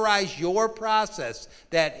memorize your process,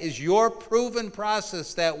 that is your proven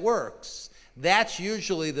process that works, that's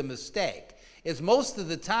usually the mistake. Is most of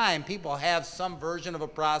the time people have some version of a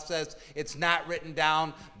process. It's not written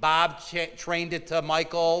down. Bob trained it to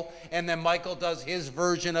Michael, and then Michael does his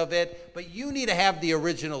version of it. But you need to have the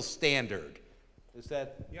original standard. Is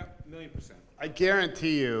that? Yep, 1,000,000%. I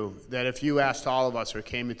guarantee you that if you asked all of us or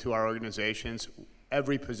came into our organizations,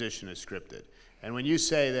 every position is scripted. And when you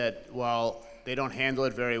say that, well, they don't handle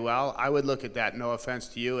it very well, I would look at that, no offense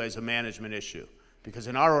to you, as a management issue. Because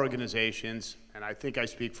in our organizations, and I think I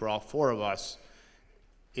speak for all four of us,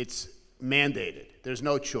 it's mandated. There's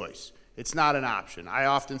no choice. It's not an option. I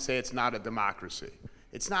often say it's not a democracy.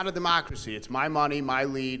 It's not a democracy. It's my money, my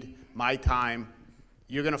lead, my time.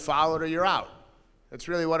 You're going to follow it or you're out. That's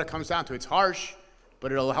really what it comes down to. It's harsh,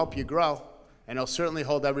 but it'll help you grow, and it'll certainly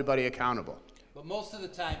hold everybody accountable. But most of the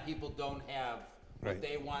time, people don't have what Right.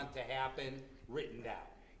 they want to happen written down.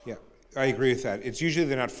 Yeah, I agree with that. It's usually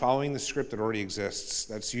they're not following the script that already exists.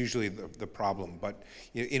 That's usually the problem. But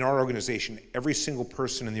in our organization, every single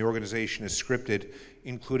person in the organization is scripted,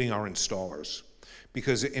 including our installers.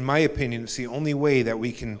 Because in my opinion, it's the only way that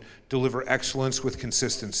we can deliver excellence with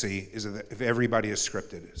consistency is if everybody is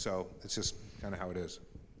scripted. So it's just kind of how it is.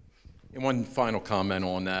 And one final comment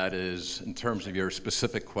on that is, in terms of your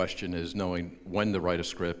specific question, is knowing when to write a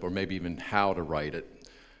script or maybe even how to write it.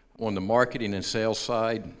 On the marketing and sales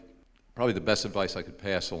side, probably the best advice I could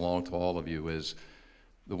pass along to all of you is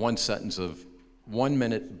the one sentence of 1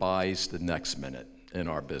 minute buys the next minute in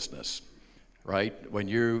our business, right? When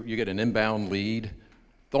you get an inbound lead,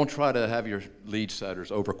 don't try to have your lead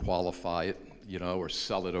setters overqualify it, or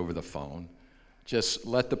sell it over the phone. Just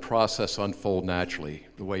let the process unfold naturally.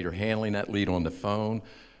 The way you're handling that lead on the phone,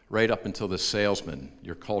 right up until the salesman,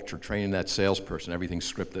 your culture, training that salesperson,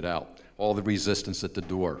 everything's scripted out. All the resistance at the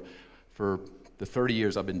door. For the 30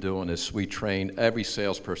 years I've been doing this, we train every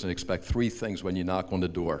salesperson to expect 3 things when you knock on the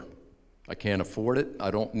door. I can't afford it,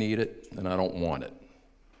 I don't need it, and I don't want it.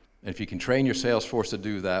 And if you can train your sales force to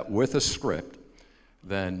do that with a script,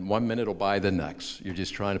 then 1 minute will buy the next. You're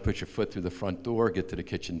just trying to put your foot through the front door, get to the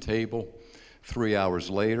kitchen table. 3 hours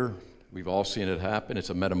later, we've all seen it happen.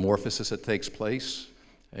 It's a metamorphosis that takes place,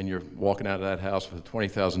 and you're walking out of that house with a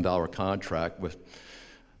 $20,000 contract with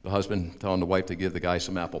the husband telling the wife to give the guy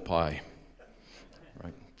some apple pie.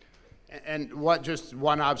 Right. And just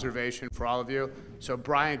one observation for all of you. So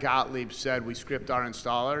Brian Gottlieb said we script our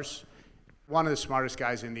installers. One of the smartest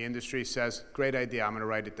guys in the industry says, great idea, I'm going to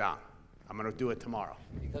write it down. I'm going to do it tomorrow.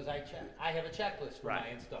 Because I have a checklist for my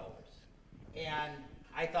installers. And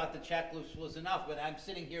I thought the checklist was enough, but I'm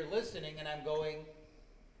sitting here listening and I'm going,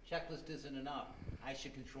 checklist isn't enough. I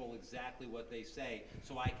should control exactly what they say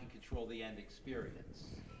so I can control the end experience.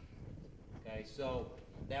 Okay, so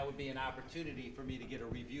that would be an opportunity for me to get a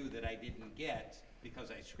review that I didn't get because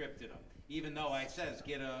I scripted them. Even though I says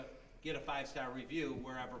get a 5-star review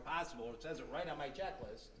wherever possible, it says it right on my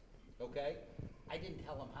checklist, okay? I didn't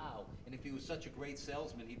tell him how, and if he was such a great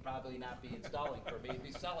salesman, he'd probably not be installing for me, he'd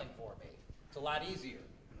be selling for me. It's a lot easier.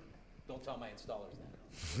 Don't tell my installers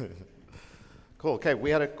that. Cool. Okay, we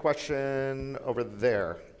had a question over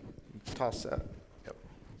there. Toss that. Yep.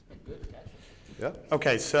 Good catch. Yep.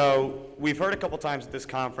 Okay, so we've heard a couple times at this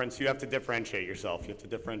conference, you have to differentiate yourself. You have to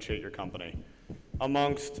differentiate your company.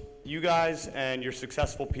 Amongst you guys and your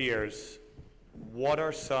successful peers, what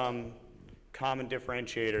are some common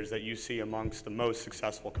differentiators that you see amongst the most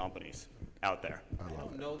successful companies out there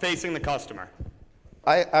facing the customer?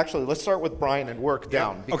 Let's start with Brian and work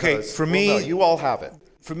down. Okay, for me, you all have it.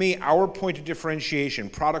 For me, our point of differentiation,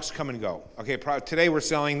 products come and go. Okay, today we're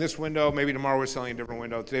selling this window, maybe tomorrow we're selling a different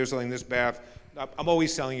window. Today we're selling this bath. I'm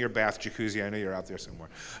always selling your bath jacuzzi. I know you're out there somewhere.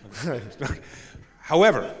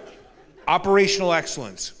 However, operational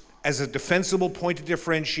excellence as a defensible point of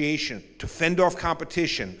differentiation to fend off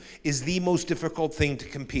competition is the most difficult thing to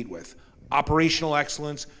compete with. Operational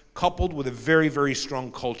excellence coupled with a very, very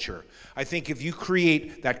strong culture. I think if you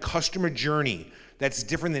create that customer journey that's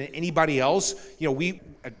different than anybody else, we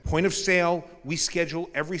at point of sale, we schedule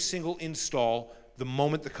every single install the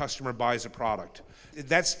moment the customer buys a product.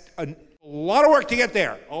 That's a lot of work to get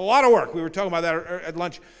there, a lot of work. We were talking about that at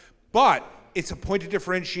lunch. But it's a point of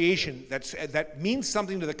differentiation that means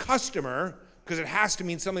something to the customer, because it has to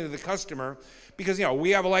mean something to the customer, because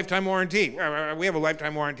we have a lifetime warranty. We have a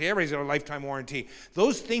lifetime warranty. Everybody's got a lifetime warranty.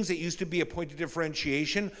 Those things that used to be a point of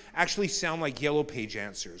differentiation actually sound like yellow page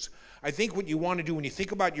answers. I think what you want to do when you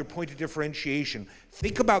think about your point of differentiation,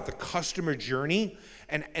 think about the customer journey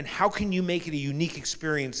and how can you make it a unique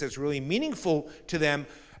experience that's really meaningful to them,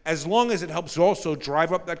 as long as it helps also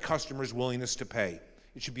drive up that customer's willingness to pay.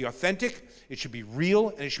 It should be authentic, it should be real,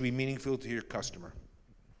 and it should be meaningful to your customer.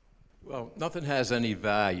 Well, nothing has any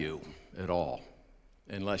value at all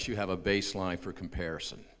unless you have a baseline for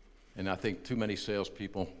comparison. And I think too many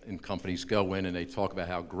salespeople in companies go in and they talk about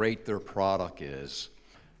how great their product is,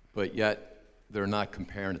 but yet they're not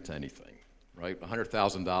comparing it to anything, right?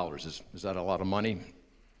 $100,000, is that a lot of money?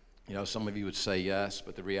 Some of you would say yes,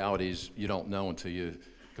 but the reality is you don't know until you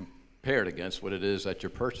compare it against what it is that you're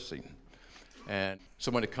purchasing. And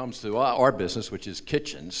so when it comes to our business, which is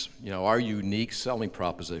kitchens, our unique selling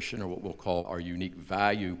proposition, or what we'll call our unique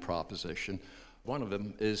value proposition, one of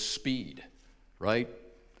them is speed, right?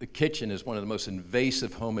 The kitchen is one of the most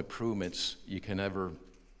invasive home improvements you can ever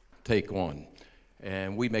take on.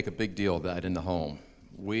 And we make a big deal of that in the home.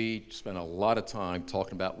 We spend a lot of time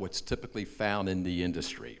talking about what's typically found in the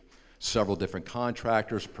industry. Several different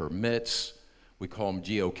contractors, permits. We call them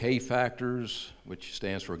GOK factors, which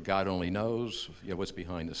stands for God only knows, what's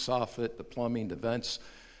behind the soffit, the plumbing, the vents.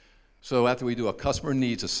 So after we do a customer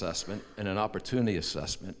needs assessment and an opportunity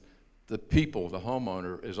assessment, the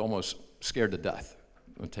homeowner is almost scared to death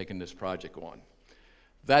when taking this project on.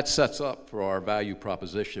 That sets up for our value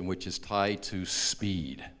proposition, which is tied to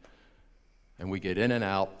speed. And we get in and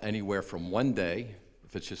out anywhere from 1 day,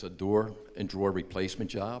 if it's just a door and drawer replacement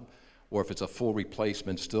job, or if it's a full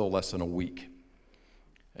replacement, still less than a week.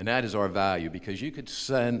 And that is our value, because you could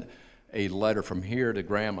send a letter from here to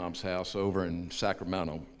grandmom's house over in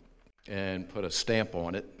Sacramento and put a stamp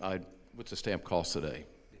on it. What's the stamp cost today?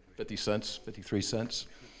 50 cents, 53 cents?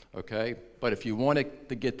 Okay? But if you want it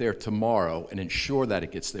to get there tomorrow and ensure that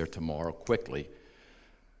it gets there tomorrow quickly,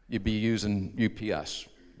 you'd be using UPS,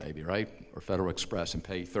 maybe, right? Or Federal Express, and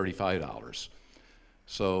pay $35.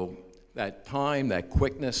 So that time, that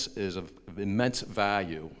quickness is of immense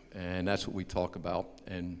value, and that's what we talk about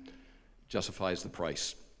and justifies the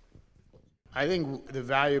price. I think the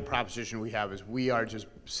value proposition we have is we are just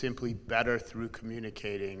simply better through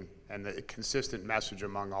communicating and the consistent message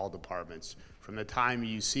among all departments. From the time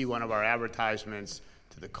you see one of our advertisements,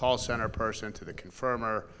 to the call center person, to the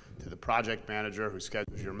confirmer, to the project manager who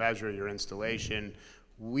schedules your measure, your installation,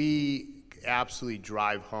 we absolutely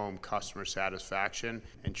drive home customer satisfaction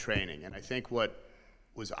and training. And I think what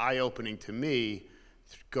was eye-opening to me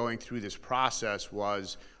going through this process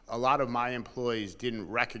was a lot of my employees didn't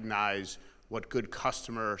recognize what good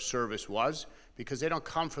customer service was, because they don't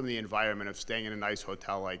come from the environment of staying in a nice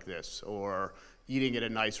hotel like this or eating at a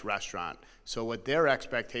nice restaurant. So what their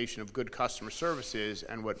expectation of good customer service is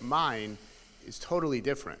and what mine is totally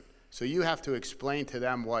different. So you have to explain to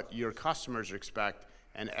them what your customers expect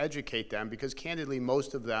and educate them, because candidly,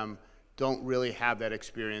 most of them don't really have that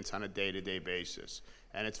experience on a day-to-day basis.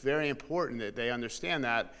 And it's very important that they understand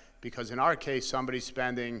that, because in our case, somebody's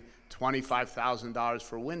spending $25,000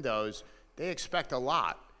 for windows, they expect a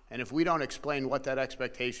lot. And if we don't explain what that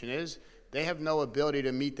expectation is, they have no ability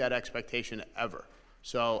to meet that expectation ever.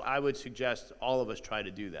 So I would suggest all of us try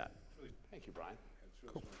to do that. Thank you, Brian.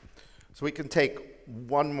 Cool. So we can take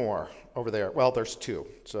one more over there. Well, there's two.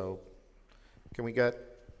 So can we get?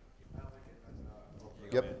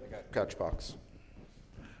 Yep, catch box.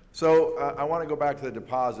 So I want to go back to the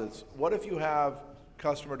deposits. What if you have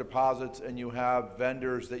customer deposits and you have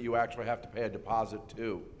vendors that you actually have to pay a deposit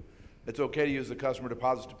to? It's okay to use the customer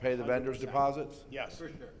deposits to pay the vendors' deposits? Yes. For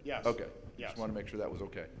sure. Yes. Okay. Yes. Just want to make sure that was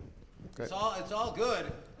okay. It's all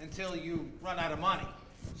good until you run out of money.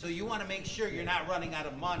 So you want to make sure you're not running out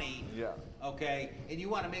of money. Yeah. Okay? And you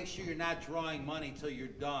want to make sure you're not drawing money till you're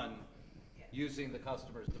done using the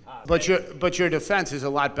customer's deposit. But your defense is a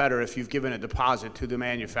lot better if you've given a deposit to the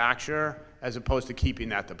manufacturer as opposed to keeping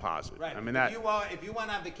that deposit. Right. I mean, if you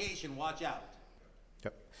want on vacation, watch out.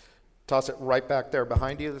 Yep. Toss it right back there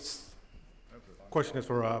behind you. Question is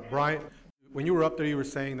for Brian. When you were up there, you were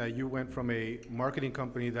saying that you went from a marketing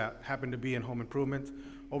company that happened to be in home improvement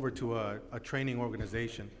over to a training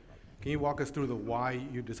organization. Can you walk us through the why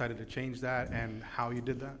you decided to change that and how you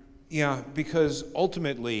did that? Yeah, because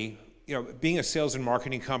ultimately, being a sales and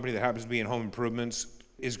marketing company that happens to be in home improvements,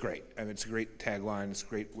 is great. I mean, it's a great tagline. It's a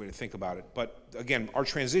great way to think about it. But again, our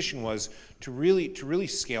transition was to really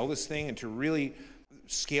scale this thing and to really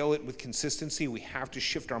scale it with consistency. We have to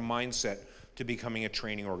shift our mindset to becoming a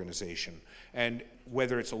training organization. And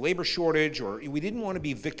whether it's a labor shortage or we didn't want to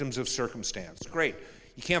be victims of circumstance. Great.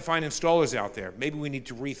 You can't find installers out there. Maybe we need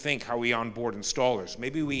to rethink how we onboard installers.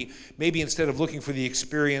 Maybe instead of looking for the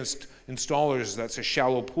experienced installers, that's a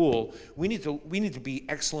shallow pool, we need to be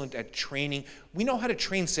excellent at training. We know how to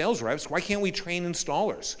train sales reps. Why can't we train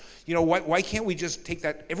installers? You know, why can't we just take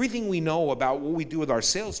that, everything we know about what we do with our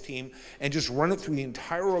sales team and just run it through the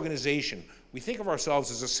entire organization? We think of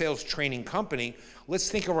ourselves as a sales training company.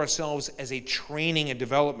 Let's think of ourselves as a training and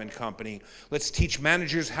development company. Let's teach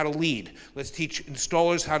managers how to lead. Let's teach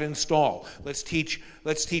installers how to install. Let's teach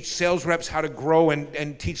sales reps how to grow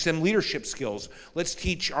and teach them leadership skills. Let's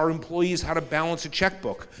teach our employees how to balance a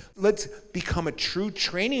checkbook. Let's become a true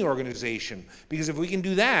training organization, because if we can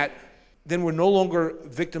do that, then we're no longer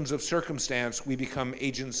victims of circumstance. We become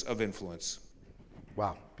agents of influence.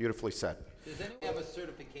 Wow, beautifully said. Does anyone have a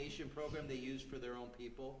certification program they use for their own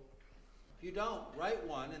people? If you don't, write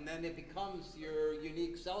one, and then it becomes your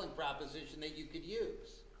unique selling proposition that you could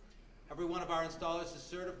use. Every one of our installers is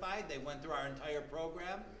certified. They went through our entire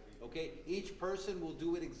program. Okay, each person will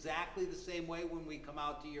do it exactly the same way when we come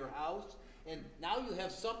out to your house. And now you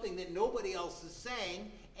have something that nobody else is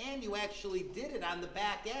saying, and you actually did it on the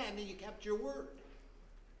back end, and you kept your word.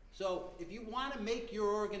 So if you want to make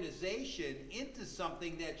your organization into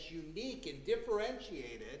something that's unique and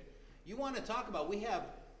differentiated, you want to talk about, we have,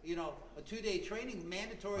 you know, a 2-day training,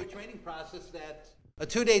 mandatory training process a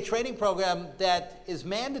 2-day training program that is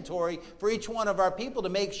mandatory for each one of our people to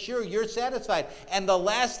make sure you're satisfied. And the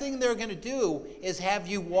last thing they're going to do is have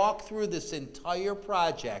you walk through this entire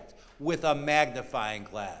project with a magnifying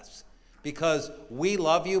glass. Because we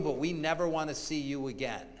love you, but we never want to see you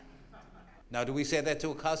again. Now, do we say that to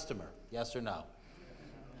a customer? Yes or no?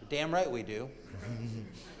 Damn right we do.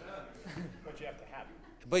 But you have to have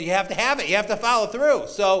it. But you have to have it. You have to follow through.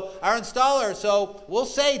 So our installer, we'll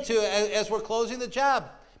say as we're closing the job,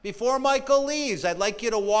 before Michael leaves, I'd like you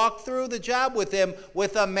to walk through the job with him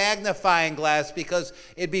with a magnifying glass, because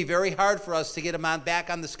it'd be very hard for us to get him back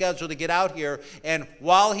on the schedule to get out here. And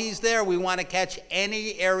while he's there, we want to catch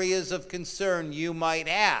any areas of concern you might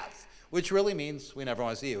have, which really means we never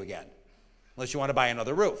want to see you again. Unless you want to buy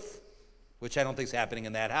another roof, which I don't think is happening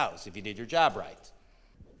in that house if you did your job right.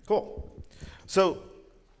 Cool. So,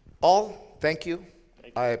 all, thank you.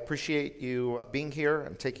 I appreciate you being here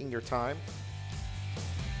and taking your time.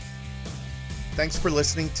 Thanks for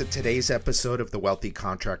listening to today's episode of the Wealthy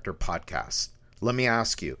Contractor Podcast. Let me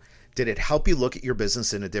ask you, did it help you look at your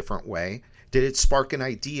business in a different way? Did it spark an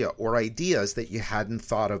idea or ideas that you hadn't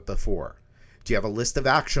thought of before? Do you have a list of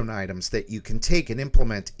action items that you can take and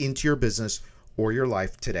implement into your business or your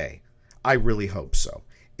life today? I really hope so.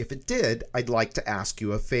 If it did, I'd like to ask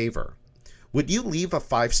you a favor. Would you leave a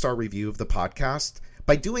 5-star review of the podcast?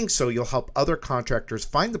 By doing so, you'll help other contractors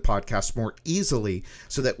find the podcast more easily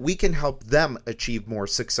so that we can help them achieve more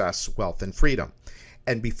success, wealth, and freedom.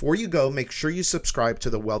 And before you go, make sure you subscribe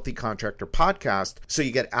to the Wealthy Contractor Podcast so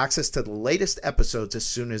you get access to the latest episodes as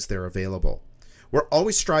soon as they're available. We're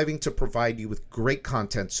always striving to provide you with great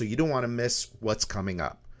content, so you don't want to miss what's coming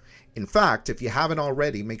up. In fact, if you haven't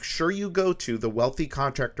already, make sure you go to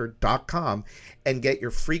thewealthycontractor.com and get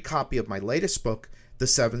your free copy of my latest book, The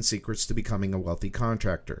 7 Secrets to Becoming a Wealthy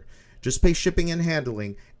Contractor. Just pay shipping and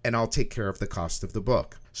handling, and I'll take care of the cost of the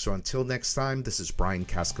book. So until next time, this is Brian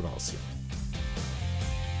Cascavalcian.